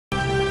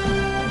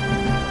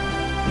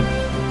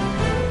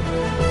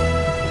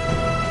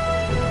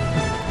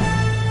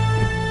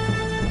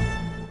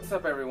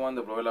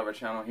everyone, the BLU-RAY Lover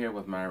channel here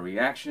with my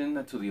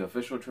reaction to the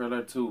official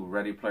trailer to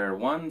Ready Player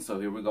One. So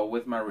here we go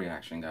with my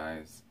reaction,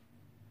 guys.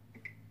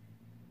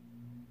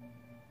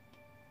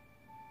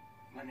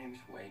 My name's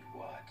Wade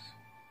Watts.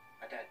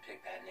 My dad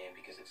picked that name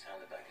because it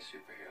sounded like a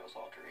superhero's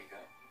alter ego.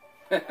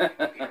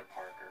 Like Peter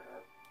Parker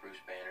or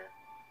Bruce Banner.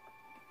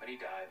 But he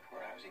died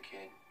when I was a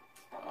kid.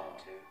 My mom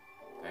too.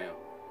 Damn.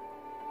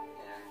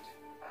 And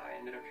I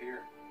ended up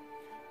here.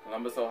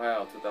 Columbus,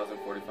 Ohio,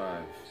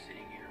 2045.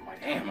 Sitting here in my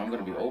Damn, I'm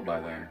gonna be old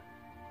by then.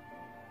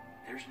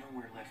 There's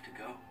nowhere left to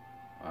go.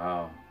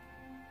 Wow.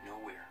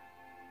 Nowhere.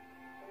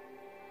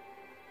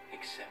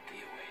 Except the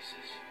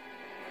Oasis.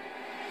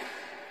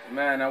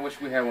 Man, I wish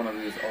we had one of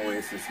these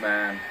Oasis,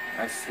 man.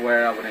 I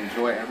swear I would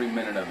enjoy every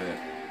minute of it.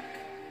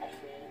 A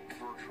whole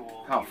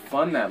virtual... How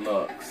fun that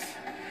looks.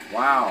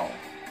 Wow.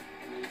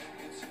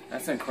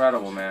 That's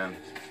incredible, man.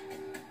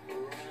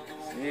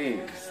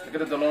 Jeez.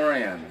 Look at the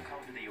DeLorean.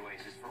 Come to the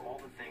Oasis for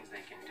all the things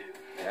they can do.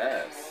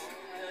 Yes.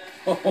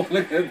 Oh,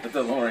 look at the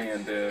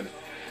DeLorean, dude.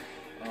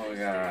 Oh,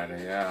 God,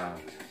 yeah.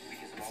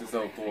 This is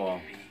so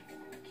cool.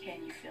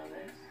 Can you feel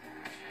this?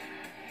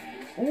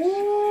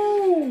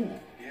 Ooh!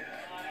 Yeah.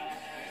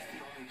 It's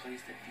the only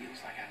place that feels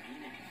like I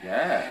mean anything.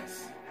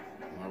 Yes.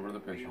 Remember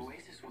the pictures. The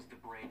Oasis was the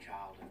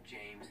brainchild of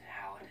James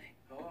Halliday.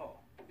 Hello.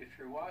 If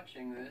you're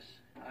watching this,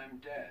 I'm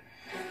dead.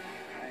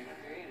 I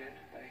created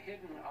a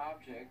hidden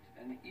object,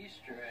 an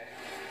Easter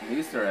egg. An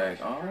Easter egg.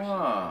 The person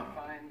Ah. who can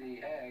find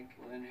the egg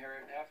will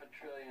inherit $500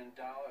 billion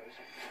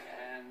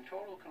and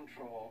total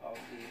control of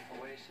the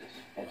Oasis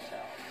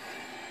itself.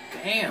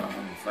 Damn.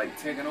 It's like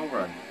taking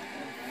over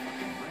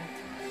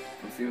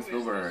from Steven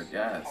Spielberg.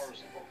 Yes.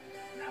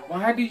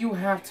 Why do you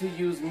have to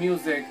use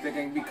music that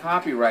can be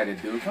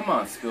copyrighted, dude? Come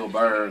on,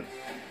 Spielberg.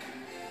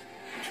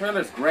 The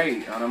trailer's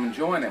great, and I'm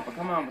enjoying it, but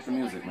come on with the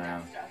music,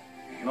 man.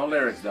 No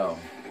lyrics, though.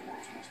 The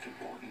world's most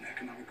important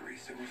economic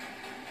resource.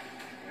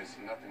 It's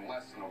nothing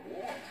less than a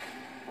war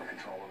for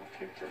control of the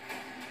future.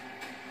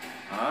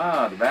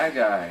 Ah, the bad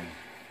guy.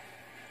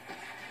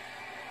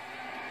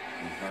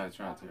 He's probably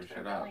trying to tear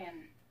shit out.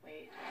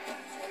 Wait.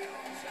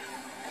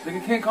 Look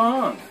at King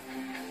Kong.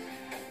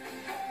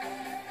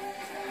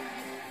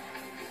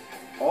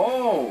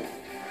 Oh.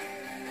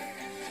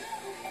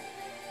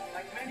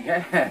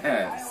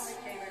 Yes.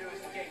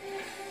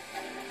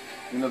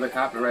 You know the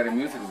copyrighted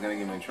music is going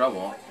to get me in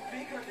trouble.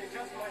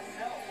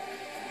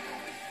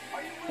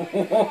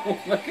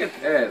 Look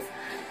at this.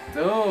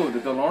 Dude, the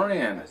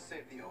DeLorean.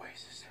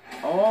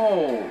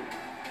 Oh.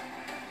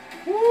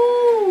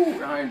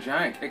 Woo! Iron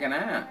Giant kicking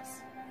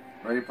ass.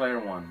 Ready Player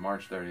One,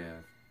 March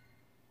 30th.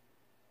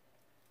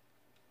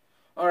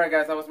 Alright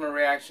guys, that was my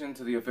reaction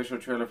to the official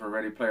trailer for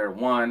Ready Player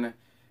One.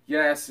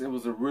 Yes, it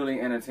was a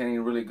really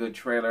entertaining, really good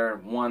trailer.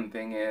 One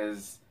thing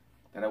is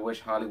that I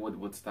wish Hollywood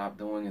would stop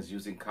doing is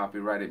using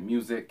copyrighted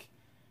music,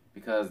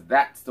 because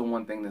that's the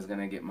one thing that's going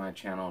to get my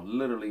channel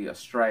literally a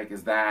strike,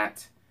 is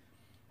that.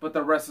 But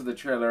the rest of the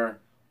trailer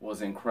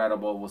was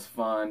incredible, was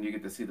fun. You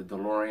get to see the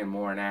DeLorean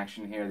more in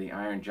action here, the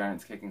Iron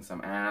Giant's kicking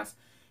some ass.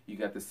 You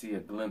got to see a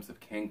glimpse of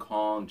King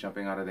Kong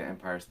jumping out of the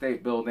Empire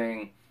State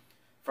Building.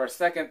 For a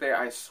second there,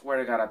 I swear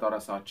to God, I thought I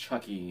saw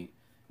Chucky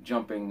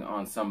jumping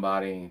on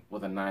somebody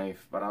with a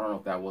knife, but I don't know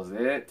if that was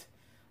it.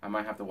 I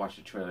might have to watch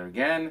the trailer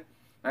again.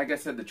 Like I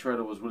said, the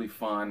trailer was really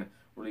fun,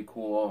 really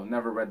cool.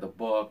 Never read the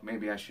book.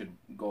 Maybe I should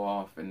go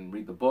off and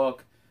read the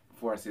book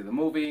before I see the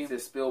movie.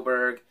 This is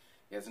Spielberg.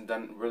 He hasn't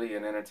done really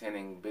an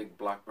entertaining big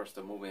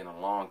blockbuster movie in a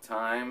long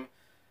time.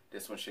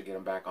 This one should get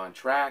him back on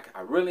track.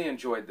 I really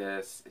enjoyed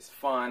this. It's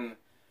fun.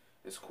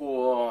 It's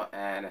cool.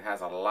 And it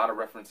has a lot of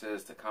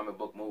references to comic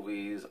book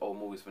movies, old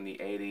movies from the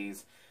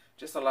 80s.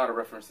 Just a lot of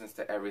references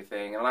to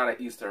everything, and a lot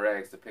of Easter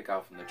eggs to pick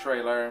out from the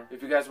trailer.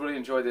 If you guys really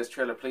enjoyed this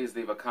trailer, please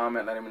leave a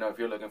comment letting me know if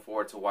you're looking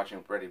forward to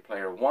watching Ready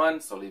Player One,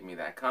 so leave me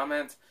that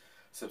comment.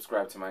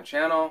 Subscribe to my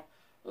channel,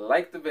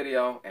 like the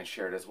video, and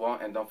share it as well.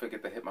 And don't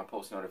forget to hit my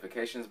post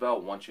notifications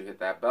bell. Once you hit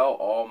that bell,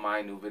 all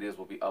my new videos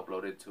will be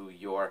uploaded to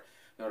your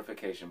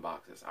notification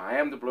boxes. I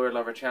am the BLU-RAY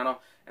Lover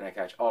channel, and I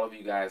catch all of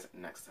you guys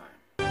next time.